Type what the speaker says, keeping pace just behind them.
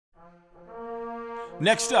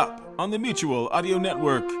Next up on the Mutual Audio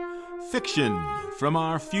Network, Fiction from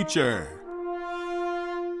Our Future.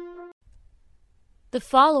 The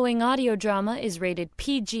following audio drama is rated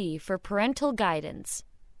PG for parental guidance.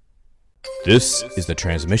 This is the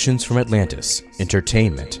Transmissions from Atlantis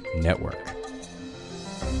Entertainment Network.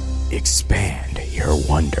 Expand your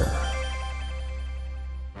wonder.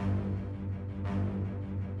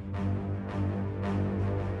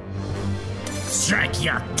 Strike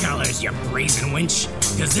your colors, you brazen winch,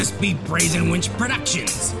 cause this be Brazen Winch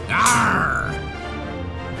Productions. Arr!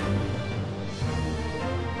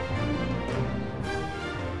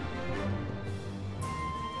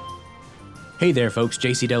 Hey there folks,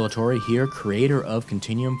 JC Delatorre here, creator of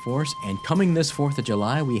Continuum Force, and coming this 4th of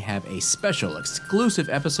July, we have a special exclusive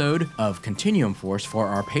episode of Continuum Force for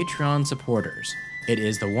our Patreon supporters. It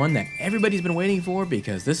is the one that everybody's been waiting for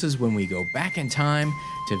because this is when we go back in time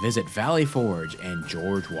to visit Valley Forge and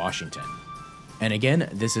George Washington. And again,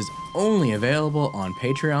 this is only available on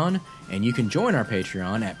Patreon, and you can join our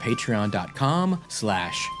Patreon at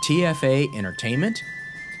patreon.com/TFA Entertainment.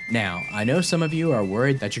 Now, I know some of you are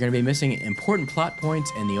worried that you're going to be missing important plot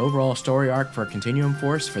points in the overall story arc for Continuum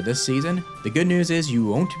Force for this season. The good news is you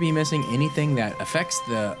won't be missing anything that affects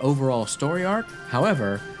the overall story arc.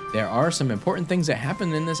 However, there are some important things that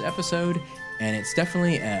happen in this episode, and it's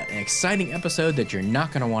definitely an exciting episode that you're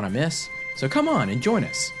not going to want to miss. So come on and join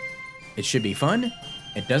us. It should be fun,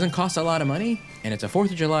 it doesn't cost a lot of money, and it's a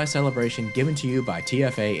 4th of July celebration given to you by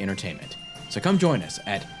TFA Entertainment. So come join us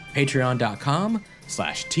at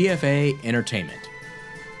patreon.com/TFA Entertainment.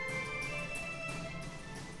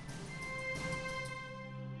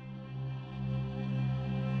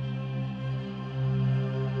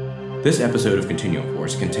 This episode of Continuum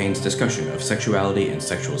Force contains discussion of sexuality and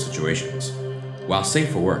sexual situations. While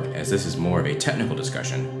safe for work, as this is more of a technical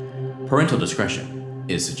discussion, parental discretion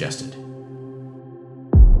is suggested.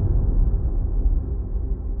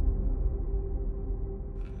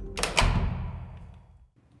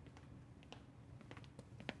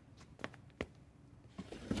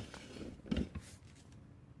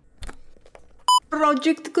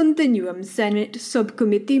 Project Continuum Senate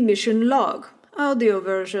Subcommittee Mission Log, audio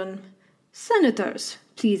version. Senators,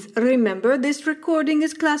 please remember this recording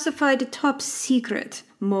is classified top secret,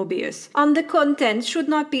 Mobius, and the content should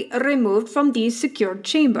not be removed from these secured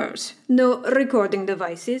chambers. No recording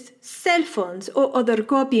devices, cell phones, or other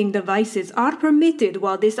copying devices are permitted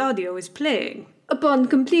while this audio is playing. Upon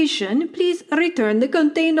completion, please return the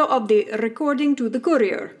container of the recording to the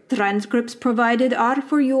courier. Transcripts provided are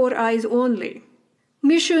for your eyes only.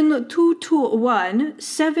 Mission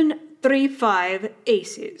 221735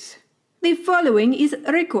 Aces. The following is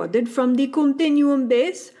recorded from the Continuum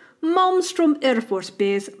Base, Malmstrom Air Force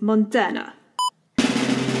Base, Montana.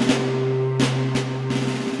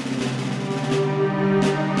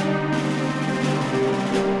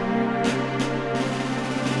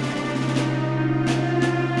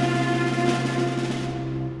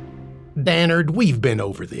 Dannard, we've been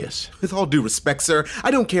over this. With all due respect, sir,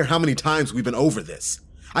 I don't care how many times we've been over this.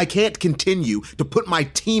 I can't continue to put my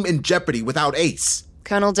team in jeopardy without Ace.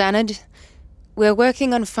 Colonel Dannard, we're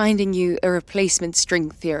working on finding you a replacement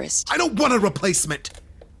string theorist. I don't want a replacement.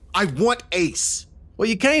 I want Ace. Well,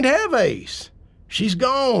 you can't have Ace. She's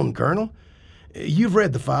gone, Colonel. You've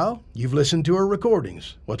read the file. You've listened to her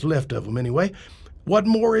recordings. What's left of them, anyway. What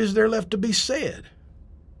more is there left to be said?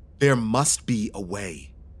 There must be a way.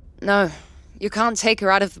 No, you can't take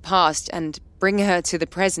her out of the past and bring her to the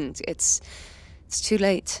present. It's too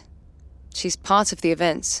late. She's part of the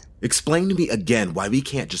events. Explain to me again why we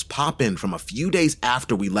can't just pop in from a few days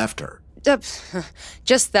after we left her.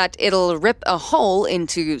 Just that it'll rip a hole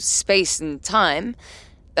into space and time.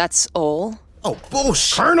 That's all. Oh,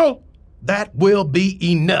 bullshit! Colonel, that will be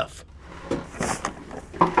enough.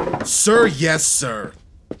 Sir, yes, sir.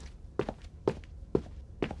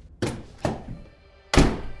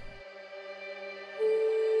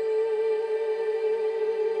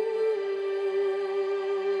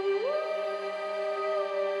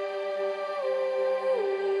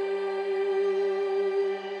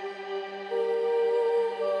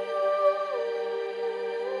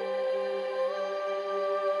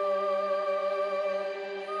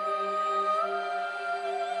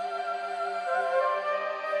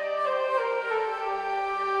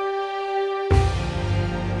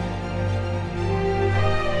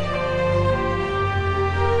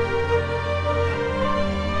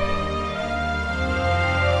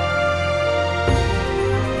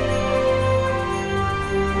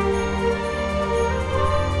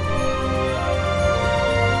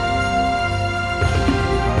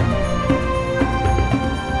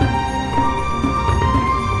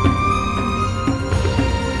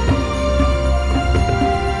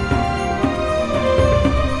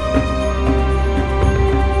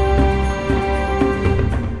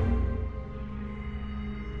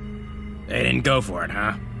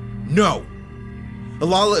 No.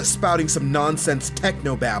 Alala is spouting some nonsense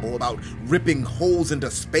technobabble about ripping holes into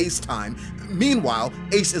space-time. Meanwhile,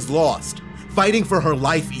 Ace is lost, fighting for her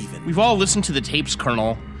life even. We've all listened to the tapes,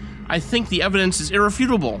 Colonel. I think the evidence is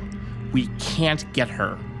irrefutable. We can't get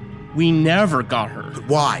her. We never got her. But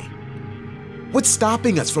why? What's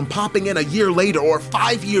stopping us from popping in a year later, or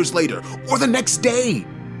 5 years later, or the next day?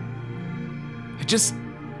 I just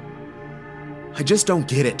don't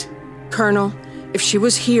get it. Colonel, if she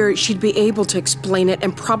was here, she'd be able to explain it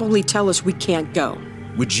and probably tell us we can't go.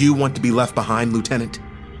 Would you want to be left behind, Lieutenant?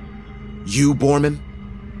 You, Borman?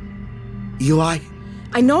 Eli?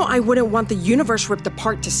 I know I wouldn't want the universe ripped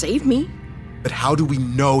apart to save me. But how do we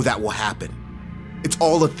know that will happen? It's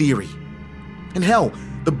all a theory. And hell,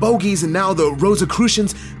 the Bogies and now the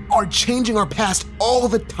Rosicrucians are changing our past all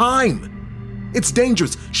the time. It's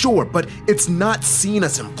dangerous, sure, but it's not seen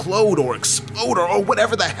us implode or explode or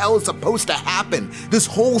whatever the hell is supposed to happen. This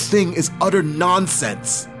whole thing is utter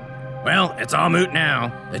nonsense. Well, it's all moot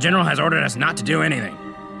now. The General has ordered us not to do anything.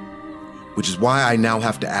 Which is why I now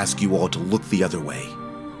have to ask you all to look the other way.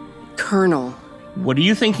 Colonel. What are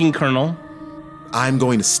you thinking, Colonel? I'm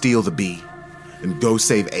going to steal the bee and go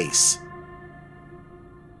save Ace.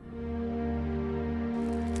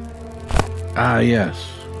 Ah, yes.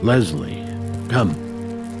 Leslie. Come.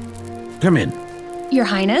 Come in, Your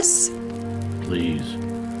Highness? please.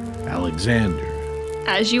 Alexander.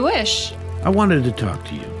 As you wish. I wanted to talk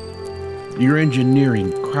to you. Your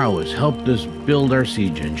engineering prowess helped us build our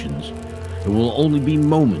siege engines. It will only be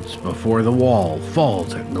moments before the wall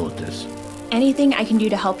falls at Militus. Anything I can do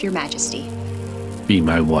to help your majesty. Be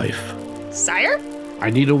my wife. Sire? I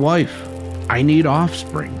need a wife. I need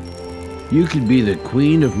offspring. You could be the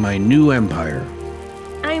queen of my new empire.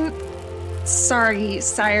 I'm sorry,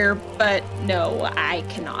 sire, but no, I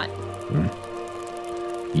cannot.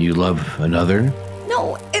 You love another?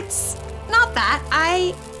 No, it's not that.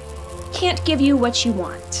 I can't give you what you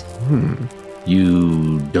want.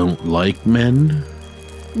 You don't like men?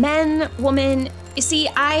 Men, woman, you see,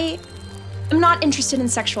 I am not interested in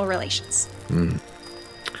sexual relations.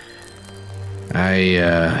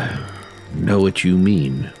 I know what you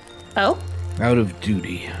mean. Oh? Out of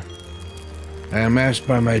duty. I am asked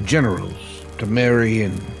by my generals to marry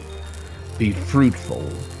and be fruitful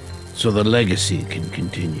so the legacy can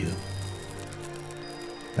continue.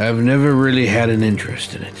 I've never really had an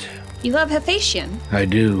interest in it. You love Hephaestion? I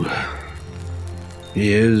do.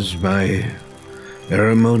 He is my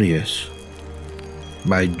Eremonius,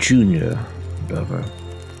 my junior lover.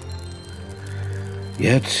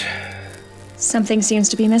 Yet, Something seems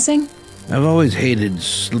to be missing? I've always hated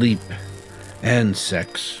sleep and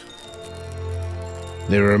sex.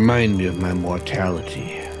 They remind me of my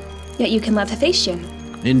mortality. Yet you can love Hephaestion.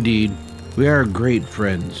 Indeed, we are great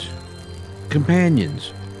friends,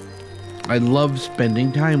 companions. I love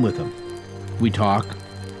spending time with him. We talk,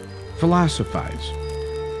 philosophize.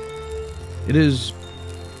 It is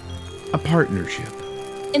a partnership.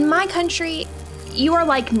 In my country, you are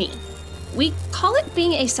like me. We call it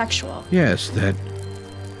being asexual. Yes, that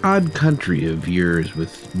odd country of yours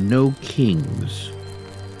with no kings.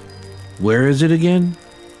 Where is it again?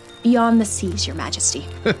 Beyond the seas, your majesty.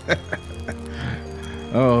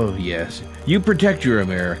 Oh, yes. You protect your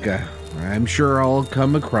America. I'm sure I'll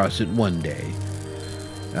come across it one day.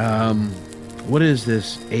 What is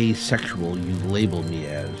this asexual you label me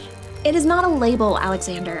as? It is not a label,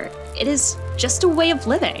 Alexander. It is just a way of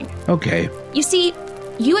living. Okay. You see,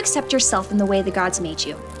 you accept yourself in the way the gods made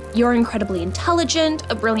you. You're incredibly intelligent,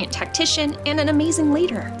 a brilliant tactician, and an amazing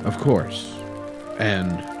leader. Of course.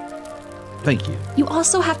 And thank you. You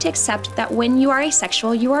also have to accept that when you are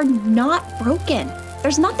asexual, you are not broken.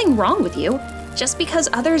 There's nothing wrong with you. Just because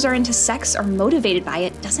others are into sex or motivated by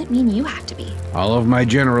it doesn't mean you have to be. All of my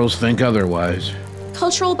generals think otherwise.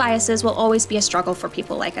 Cultural biases will always be a struggle for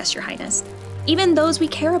people like us, Your Highness. Even those we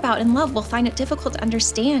care about and love will find it difficult to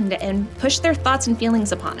understand and push their thoughts and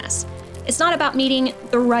feelings upon us. It's not about meeting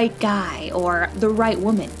the right guy or the right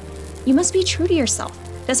woman. You must be true to yourself.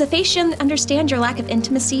 Does Hephaestion understand your lack of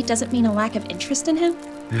intimacy doesn't mean a lack of interest in him?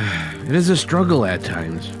 It is a struggle at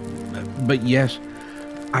times. But yes,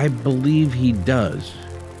 I believe he does,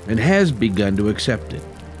 and has begun to accept it.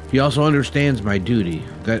 He also understands my duty,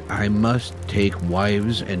 that I must take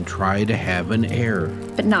wives and try to have an heir.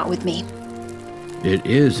 But not with me. It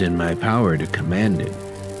is in my power to command it.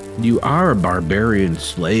 You are a barbarian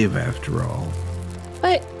slave, after all.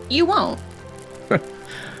 But you won't.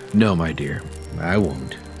 No, my dear, I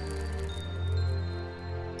won't.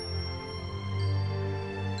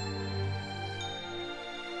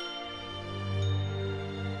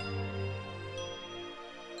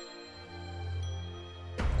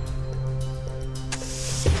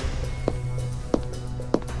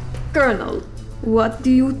 Colonel, what do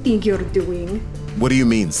you think you're doing? What do you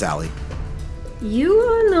mean, Sally? You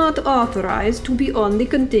are not authorized to be on the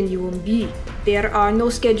Continuum B. There are no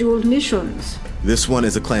scheduled missions. This one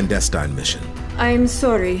is a clandestine mission. I'm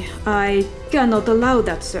sorry, I cannot allow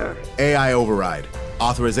that, sir. AI override.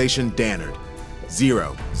 Authorization Dannard.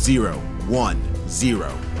 0010.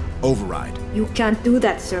 Override. You can't do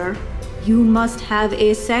that, sir. You must have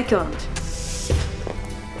a second.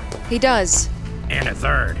 He does. And a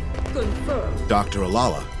third. Confirmed. Dr.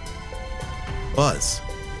 Alala. Buzz.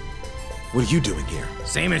 What are you doing here?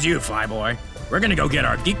 Same as you, Flyboy. We're gonna go get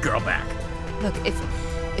our geek girl back. Look,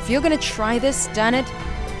 if you're gonna try this, Dannard,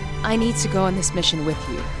 I need to go on this mission with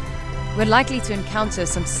you. We're likely to encounter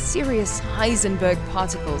some serious Heisenberg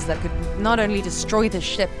particles that could not only destroy the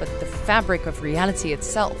ship, but the fabric of reality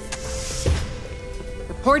itself.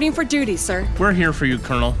 Reporting for duty, sir. We're here for you,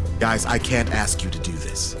 Colonel. Guys, I can't ask you to do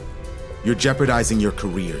this. You're jeopardizing your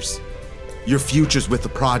careers. Your futures with the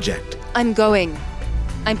project. I'm going.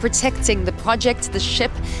 I'm protecting the project, the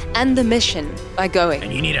ship, and the mission by going.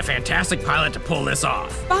 And you need a fantastic pilot to pull this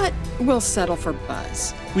off. But we'll settle for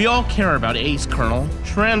Buzz. We all care about Ace, Colonel.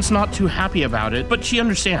 Shran's not too happy about it, but she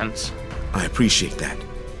understands. I appreciate that.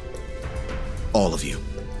 All of you.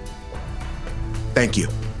 Thank you.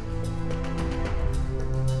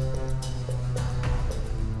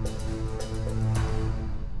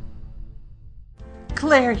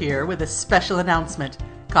 Claire here with a special announcement.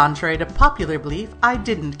 Contrary to popular belief, I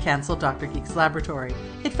didn't cancel Dr. Geek's laboratory.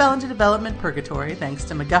 It fell into development purgatory thanks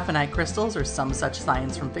to MacGuffinite crystals or some such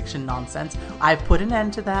science from fiction nonsense. I've put an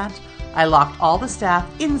end to that. I locked all the staff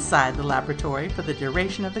inside the laboratory for the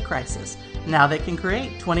duration of the crisis. Now they can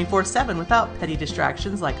create 24/7 without petty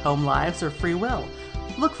distractions like home lives or free will.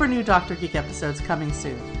 Look for new Dr. Geek episodes coming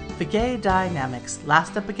soon. The gay dynamics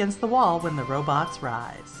last up against the wall when the robots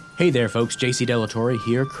rise. Hey there, folks. JC Delatorre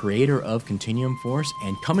here, creator of Continuum Force,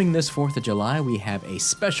 and coming this 4th of July, we have a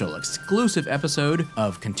special exclusive episode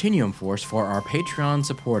of Continuum Force for our Patreon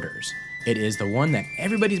supporters. It is the one that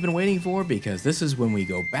everybody's been waiting for because this is when we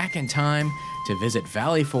go back in time to visit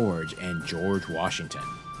Valley Forge and George Washington.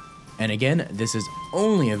 And again, this is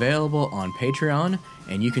only available on Patreon,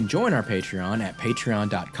 and you can join our Patreon at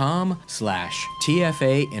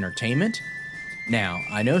patreon.com/TFA Entertainment. Now,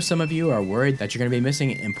 I know some of you are worried that you're going to be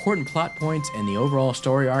missing important plot points in the overall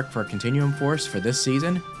story arc for Continuum Force for this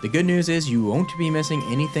season. The good news is you won't be missing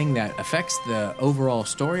anything that affects the overall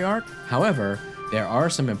story arc. However, there are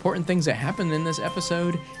some important things that happen in this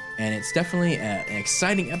episode, and it's definitely an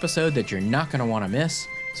exciting episode that you're not going to want to miss.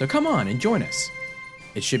 So come on and join us.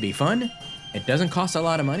 It should be fun, it doesn't cost a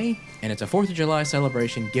lot of money, and it's a 4th of July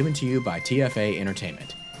celebration given to you by TFA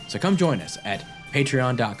Entertainment. So come join us at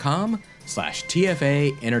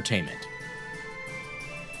patreon.com/TFA Entertainment.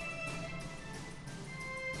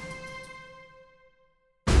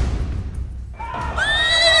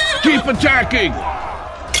 Keep attacking!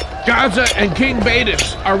 Gaza and King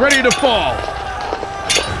Batus are ready to fall.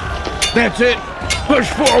 That's it. Push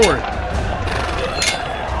forward.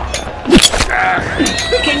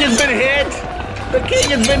 The king has been hit! The king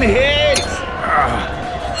has been hit!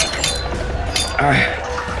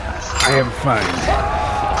 I am fine.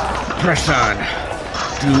 Press on.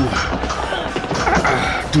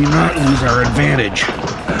 Do not lose our advantage.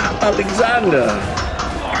 Alexander!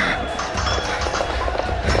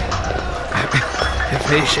 Be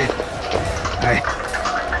patient.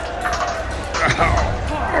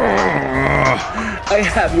 I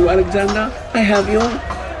have you, Alexander. I have you.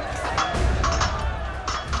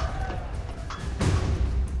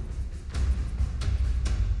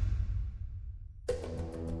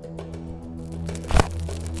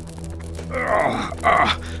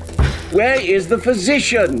 Where is the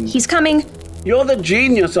physician? He's coming. You're the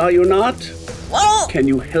genius, are you not? Well, can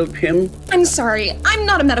you help him? I'm sorry. I'm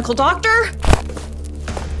not a medical doctor.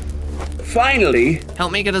 Finally.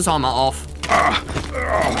 Help me get his armor off.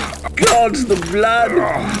 God's the blood.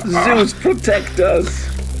 Zeus protect us.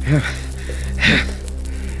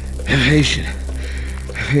 Patient.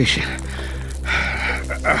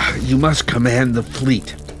 You must command the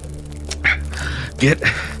fleet. Get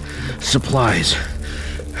supplies.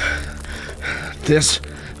 This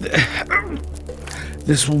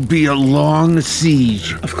will be a long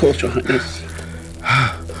siege. Of course, Your Highness.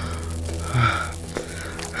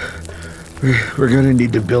 We're gonna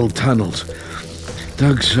need to build tunnels,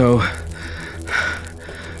 dug so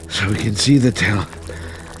we can see the town.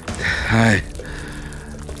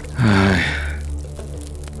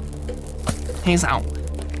 He's out.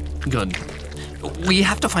 Good. We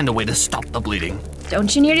have to find a way to stop the bleeding.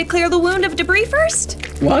 Don't you need to clear the wound of debris first?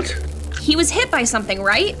 What? He was hit by something,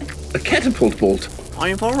 right? A catapult bolt.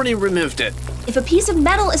 I've already removed it. If a piece of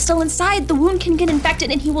metal is still inside, the wound can get infected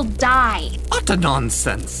and he will die. Utter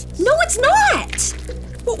nonsense. No, it's not!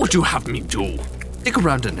 What would you have me do? Dig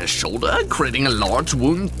around in his shoulder, creating a large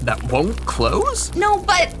wound that won't close? No,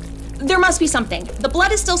 but there must be something. The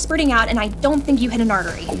blood is still spurting out and I don't think you hit an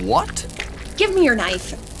artery. What? Give me your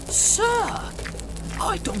knife. Sir,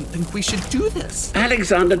 I don't think we should do this.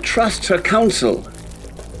 Alexander trusts her counsel.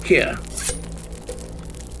 Here.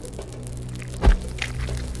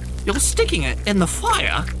 You're sticking it in the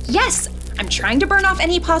fire? Yes, I'm trying to burn off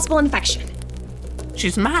any possible infection.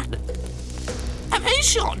 She's mad.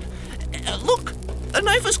 Amation! Look, the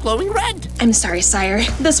knife is glowing red. I'm sorry, sire.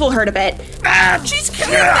 This will hurt a bit. She's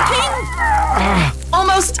killing the king!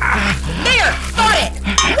 Almost. There! Got it!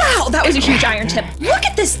 Wow, that was a huge iron tip. Look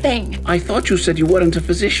at this thing! I thought you said you weren't a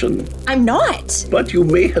physician. I'm not. But you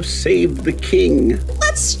may have saved the king.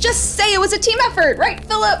 Let's just say it was a team effort, right,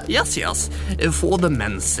 Philip? Yes. For the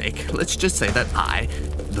men's sake, let's just say that I,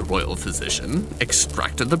 the royal physician,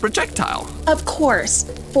 extracted the projectile. Of course,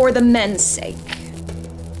 for the men's sake.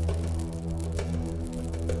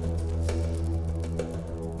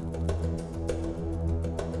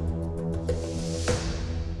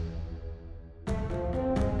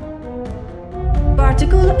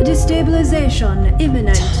 Particle destabilization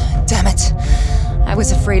imminent. Damn it. I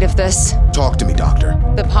was afraid of this. Talk to me, Doctor.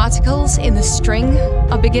 The particles in the string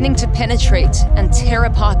are beginning to penetrate and tear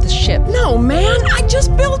apart the ship. No, man, I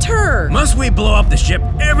just built her! Must we blow up the ship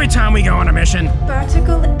every time we go on a mission?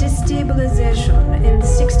 Particle destabilization in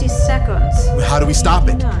 60 seconds. How do we stop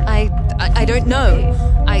it? I don't know.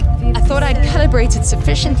 I thought I'd calibrated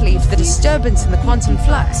sufficiently for the disturbance in the quantum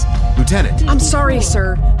flux. Lieutenant. I'm sorry,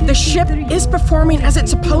 sir. The ship is performing as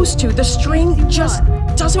it's supposed to. The string just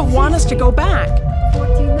doesn't want us to go back.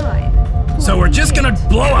 49. So we're just gonna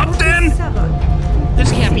blow up then? This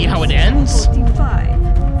can't be how it ends. 45,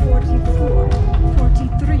 44,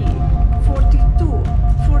 43, 42,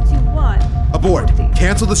 41. Abort.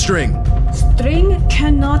 Cancel the string. String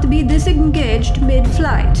cannot be disengaged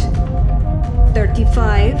mid-flight.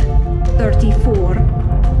 35, 34,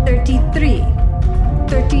 33,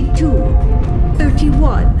 32,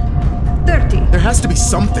 31, 30. There has to be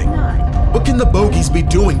something. What can the bogies be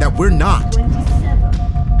doing that we're not? 27,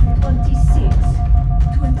 26,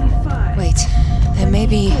 25. Wait, there may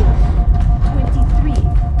be... 23,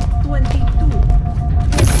 22,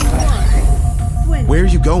 21, 20. Where are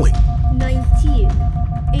you going? 19,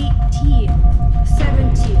 18,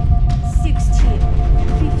 17, 16,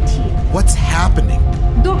 15. What's happening?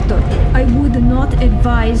 Doctor, I would not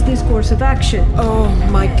advise this course of action. Oh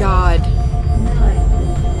my god.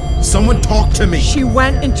 Someone talk to me! She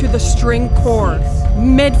went into the string core,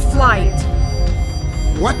 mid-flight.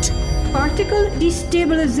 What? Particle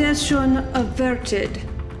destabilization averted.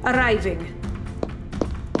 Arriving.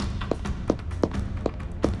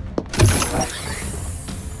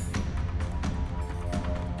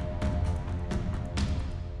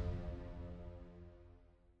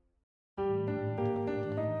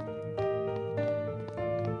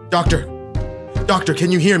 Doctor,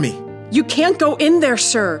 can you hear me? You can't go in there,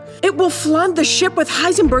 sir. It will flood the ship with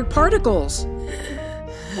Heisenberg particles.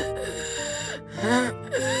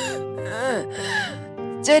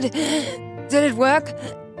 Did it work?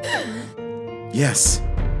 Yes.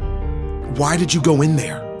 Why did you go in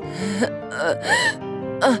there?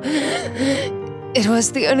 It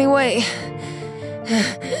was the only way.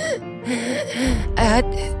 I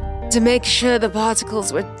had to make sure the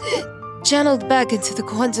particles were channeled back into the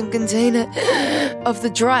quantum container of the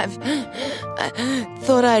drive. I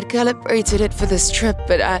thought I had calibrated it for this trip,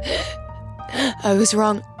 but I was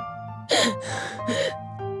wrong.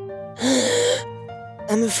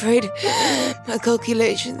 I'm afraid my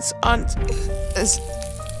calculations aren't as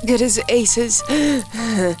good as Ace's.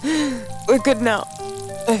 We're good now.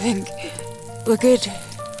 I think we're good,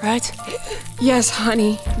 right? Yes,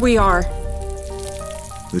 honey, we are.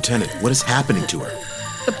 Lieutenant, what is happening to her?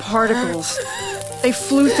 The particles. They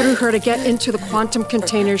flew through her to get into the quantum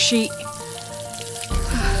container.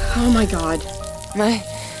 Oh my god. My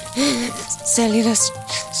cellular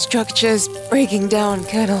structure is breaking down,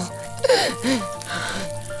 Colonel.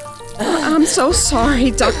 I'm so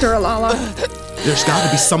sorry, Dr. Alala. There's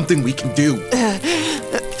gotta be something we can do.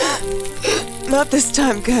 Not this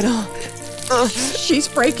time, Colonel. She's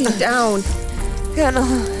breaking down. Colonel.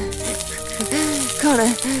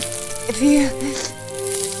 Connor, if you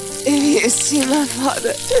see my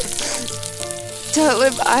father, tell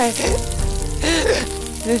him I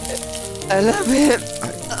love him.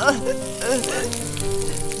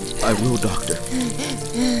 I will, Doctor.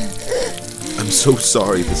 I'm so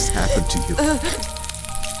sorry this happened to you.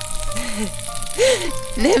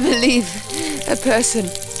 never leave a person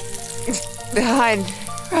behind,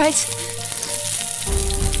 right?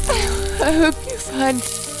 I hope you find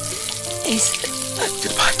Ace.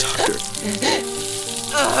 Goodbye, Doctor.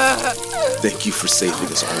 Thank you for saving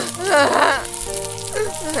us all.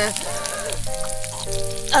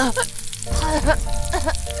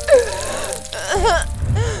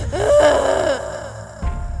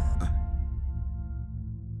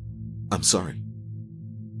 I'm sorry.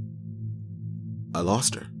 I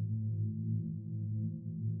lost her.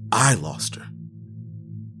 I lost her.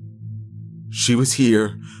 She was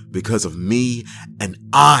here because of me, and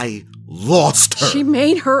I lost her. She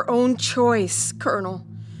made her own choice, Colonel.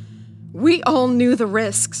 We all knew the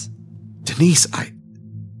risks. Denise, I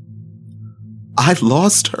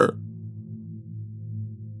lost her.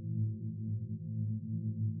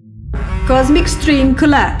 Cosmic string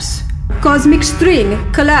collapse. Cosmic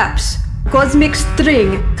string collapse. Cosmic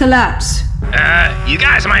string collapse. You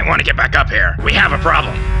guys might want to get back up here. We have a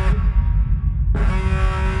problem.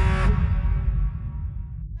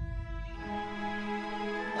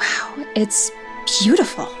 Wow, it's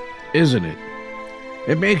beautiful. Isn't it?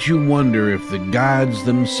 It makes you wonder if the gods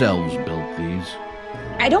themselves built these.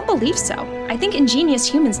 I don't believe so. I think ingenious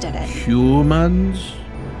humans did it. Humans?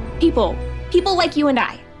 People like you and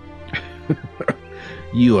I.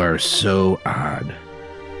 You are so odd.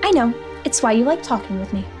 I know. It's why you like talking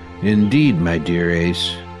with me. Indeed, my dear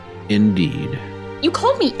Ace. Indeed. You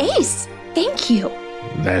called me Ace. Thank you.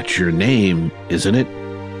 That's your name, isn't it?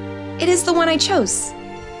 It is the one I chose.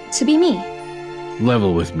 To be me.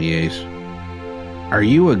 Level with me, Ace. Are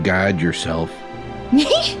you a god yourself? Me?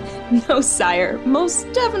 No, sire.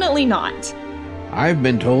 Most definitely not. I've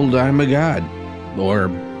been told I'm a god. Or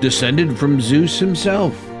descended from Zeus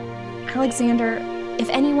himself. Alexander, if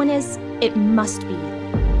anyone is, it must be you.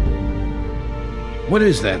 What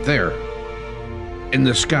is that there? In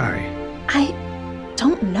the sky? I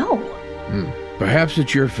don't know. Perhaps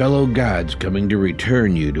it's your fellow gods coming to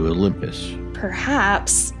return you to Olympus.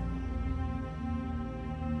 Perhaps.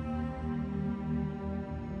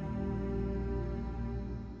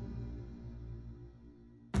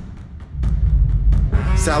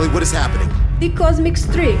 Sally, what is happening? The cosmic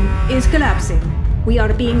string is collapsing. We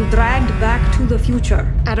are being dragged back to the future.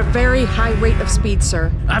 At a very high rate of speed,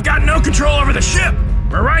 sir. I've got no control over the ship.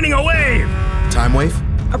 We're riding a wave. Time wave?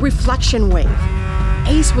 A reflection wave.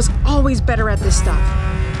 Ace was always better at this stuff.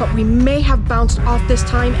 But we may have bounced off this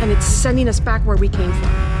time and it's sending us back where we came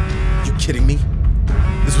from. You kidding me?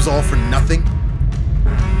 This was all for nothing?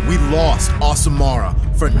 We lost Asamara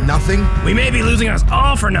for nothing? We may be losing us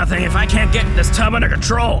all for nothing if I can't get this tub under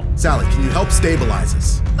control. Sally, can you help stabilize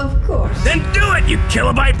us? Of course. Then do it, you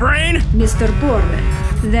kilobyte brain! Mr.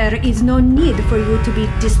 Borman, there is no need for you to be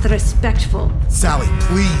disrespectful. Sally,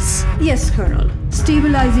 please. Yes, Colonel.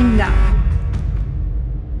 Stabilizing now.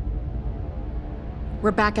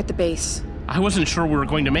 We're back at the base. I wasn't sure we were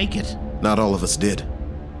going to make it. Not all of us did.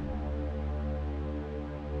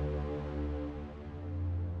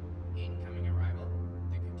 Incoming arrival.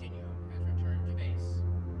 The Continuum has returned to base.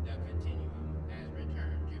 The Continuum has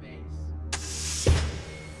returned to base.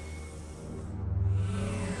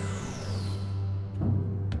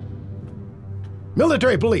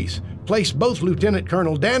 Military police, place both Lieutenant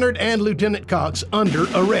Colonel Dannard and Lieutenant Cox under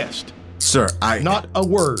arrest. Sir, Not a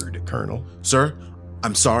word, Colonel. Sir,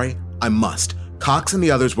 I'm sorry. I must. Cox and the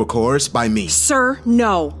others were coerced by me. Sir,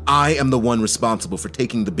 no. I am the one responsible for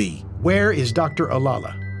taking the bee. Where is Dr.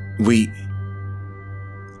 Alala? We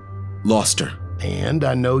lost her. And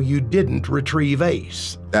I know you didn't retrieve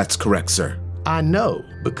Ace. That's correct, sir. I know,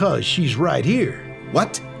 because she's right here.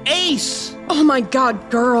 What? Ace! Oh my god,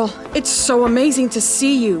 girl. It's so amazing to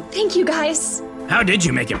see you. Thank you, guys. How did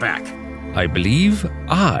you make it back? I believe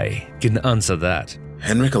I can answer that.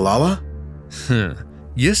 Henrik Alala?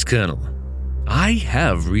 Yes, Colonel. I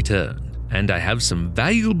have returned, and I have some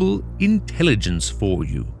valuable intelligence for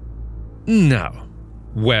you. Now,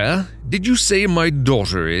 where did you say my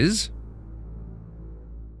daughter is?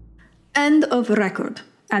 End of record.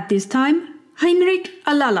 At this time, Heinrich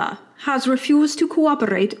Alala has refused to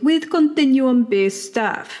cooperate with Continuum base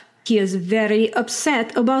staff. He is very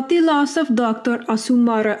upset about the loss of Dr.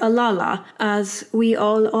 Asumara Alala, as we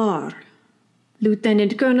all are.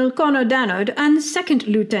 Lieutenant Colonel Connor Dannard and Second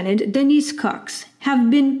Lieutenant Denise Cox have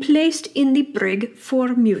been placed in the brig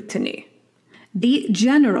for mutiny. The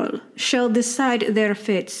General shall decide their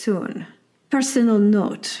fate soon. Personal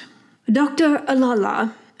note. Dr.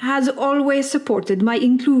 Alala has always supported my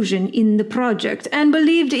inclusion in the project and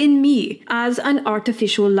believed in me as an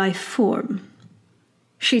artificial life form.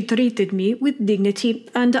 She treated me with dignity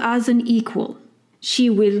and as an equal. She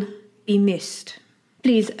will be missed.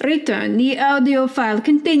 Please return the audio file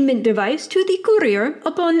containment device to the courier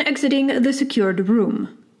upon exiting the secured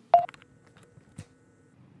room.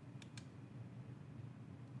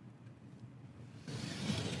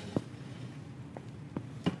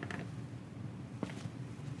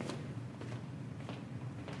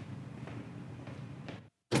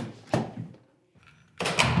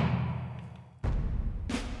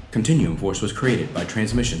 Continuum Force was created by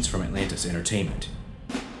Transmissions from Atlantis Entertainment.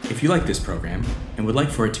 If you like this program and would like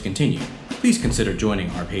for it to continue, please consider joining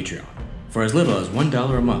our Patreon. For as little as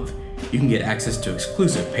 $1 a month, you can get access to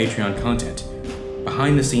exclusive Patreon content,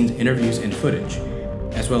 behind-the-scenes interviews and footage,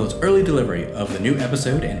 as well as early delivery of the new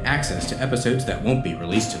episode and access to episodes that won't be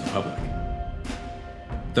released to the public.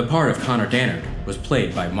 The part of Connor Dannard was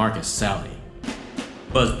played by Marcus Sally.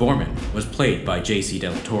 Buzz Borman was played by J.C.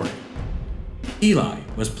 Delatorre. Eli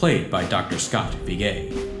was played by Dr. Scott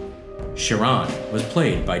Vigay. Sharon was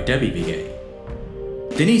played by Debbie Vigay.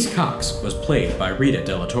 Denise Cox was played by Rita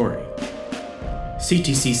Delatorre.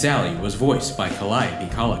 CTC Sally was voiced by Calliope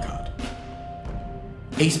Collicott.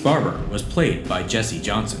 Ace Barber was played by Jesse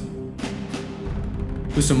Johnson.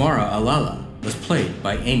 Usamara Alala was played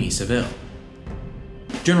by Amy Seville.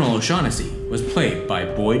 General O'Shaughnessy was played by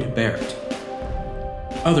Boyd Barrett.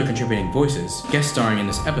 Other contributing voices guest starring in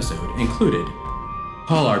this episode included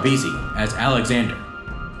Paul Arbisi as Alexander,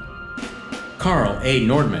 Carl A.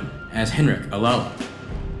 Nordman as Henrik Alala,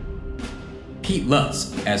 Pete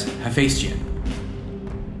Lutz as Hephaestion,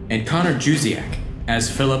 and Connor Juziak as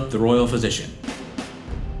Philip the Royal Physician.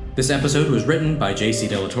 This episode was written by J.C.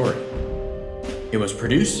 Delatorre. It was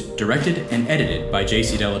produced, directed, and edited by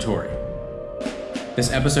J.C. Delatorre.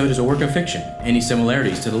 This episode is a work of fiction. Any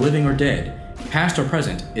similarities to the living or dead, past or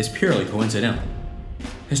present, is purely coincidental.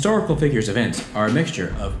 Historical Figures events are a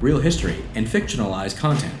mixture of real history and fictionalized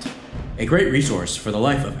content. A great resource for the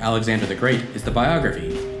life of Alexander the Great is the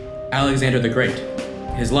biography, Alexander the Great,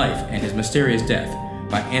 His Life and His Mysterious Death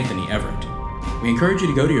by Anthony Everett. We encourage you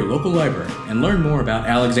to go to your local library and learn more about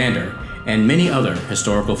Alexander and many other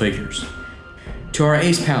historical figures. To our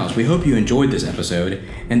Ace pals, we hope you enjoyed this episode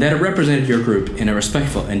and that it represented your group in a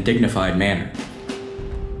respectful and dignified manner.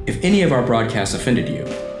 If any of our broadcasts offended you,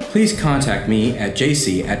 please contact me at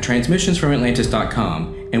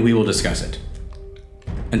jc@transmissionsfromatlantis.com and we will discuss it.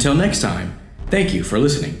 Until next time, thank you for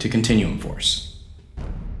listening to Continuum Force.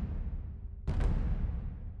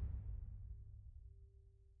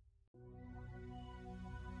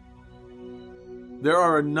 There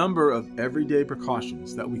are a number of everyday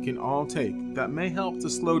precautions that we can all take that may help to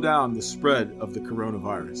slow down the spread of the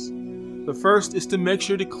coronavirus. The first is to make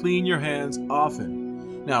sure to clean your hands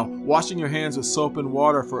often. Now, washing your hands with soap and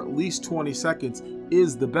water for at least 20 seconds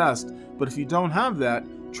is the best, but if you don't have that,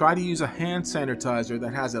 try to use a hand sanitizer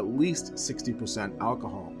that has at least 60%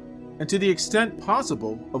 alcohol. And to the extent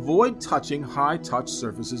possible, avoid touching high-touch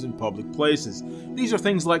surfaces in public places. These are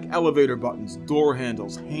things like elevator buttons, door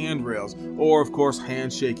handles, handrails, or of course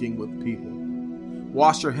handshaking with people.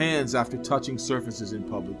 Wash your hands after touching surfaces in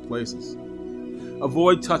public places.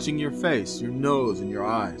 Avoid touching your face, your nose, and your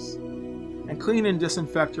eyes. And clean and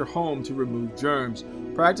disinfect your home to remove germs.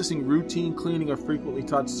 Practicing routine cleaning of frequently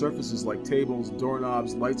touched surfaces like tables,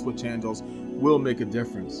 doorknobs, light switch handles will make a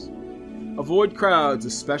difference. Avoid crowds,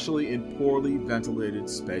 especially in poorly ventilated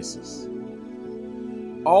spaces.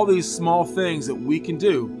 All these small things that we can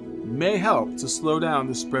do may help to slow down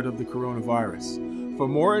the spread of the coronavirus. For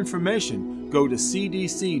more information, go to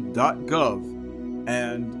cdc.gov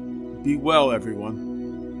and be well, everyone.